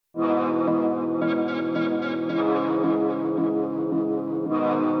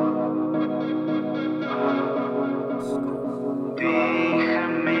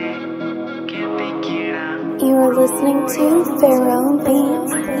listening to Quiero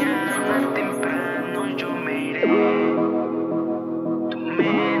Beats. Mañana temprano yo me iré. Tú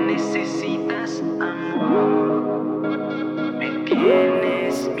me necesitas, amor. Me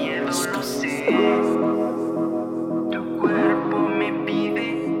tienes miedo, lo sé. Tu cuerpo me pide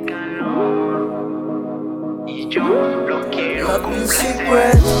calor y yo lo quiero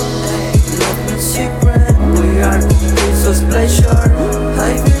complacer. Love in secret, we are complete pleasure.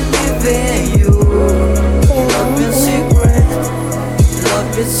 I believe in you. Love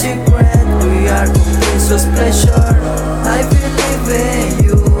in secret, we are complete pleasure. I believe in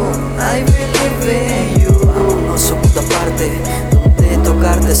you, I believe in you. Vámonos a otra parte, donde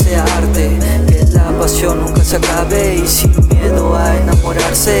tocarte sea arte. Que la pasión nunca se acabe y sin miedo a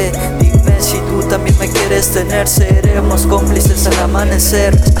enamorarse. Dime si tú también me quieres tener, seremos cómplices al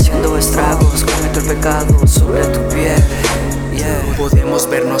amanecer. Haciendo estragos, cometo el pecado sobre tu piel. Podemos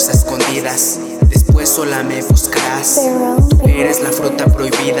vernos a escondidas, después sola me buscarás. Tú eres la fruta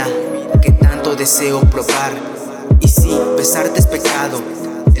prohibida que tanto deseo probar. Y si besarte es pecado,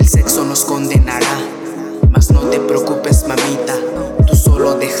 el sexo nos condenará. Mas no te preocupes, mamita, tú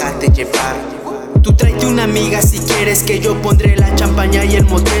solo déjate llevar. Tú tráete una amiga si quieres, que yo pondré la champaña y el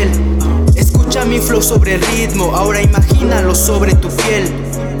motel. Escucha mi flow sobre el ritmo, ahora imagínalo sobre tu piel.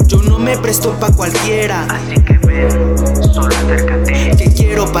 Yo no me presto pa' cualquiera, Así que ven, solo acércate. que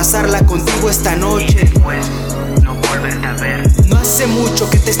quiero pasarla contigo esta Y noche. después no volverte a ver. No hace mucho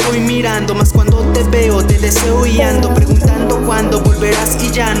que te estoy mirando, más cuando te veo te deseo y ando preguntando cuándo volverás y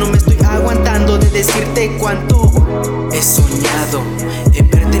ya no me estoy aguantando de decirte cuánto he soñado en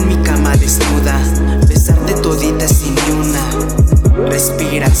verte en mi cama desnuda, besarte todita sin ni una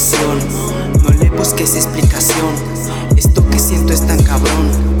respiración. No le busques explicación, esto que siento es tan cabrón.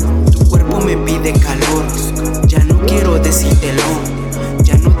 Tu cuerpo me pide calor, ya no quiero decírtelo.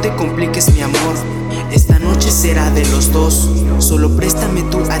 Ya no te compliques, mi amor, esta noche será de los dos. Solo préstame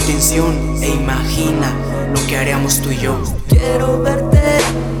tu atención e imagina lo que haríamos tú y yo. Quiero verte,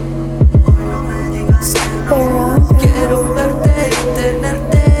 hoy no me digas que no. Quiero verte y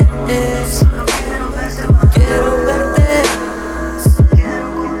tenerte. Quiero verte,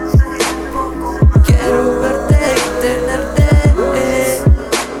 quiero verte y tenerte.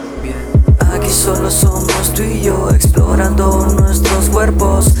 Aquí solo somos tú y yo, explorando nuestros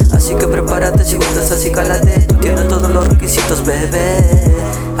cuerpos. Así que prepárate, si gustas así cálate. Tú tienes todos los requisitos, bebé.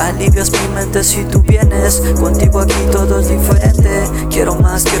 Alivias mi mente si tú vienes. Contigo aquí todo es diferente. Quiero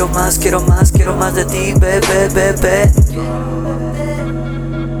más, quiero más, quiero más, quiero más de ti, bebé, bebé.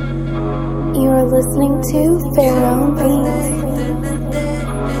 You are listening to Quiero Beats.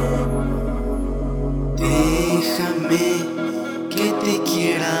 Déjame que te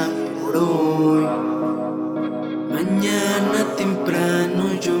quiera por hoy. Mañana temprano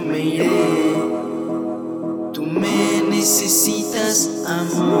yo me iré. Tú me necesitas,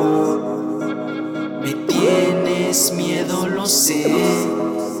 amor. Me tienes miedo, lo sé.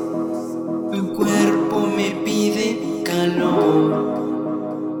 Tu cuerpo me pide calor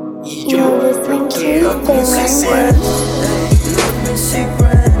y You yo are listening quiero to Quiero complacer. Beats.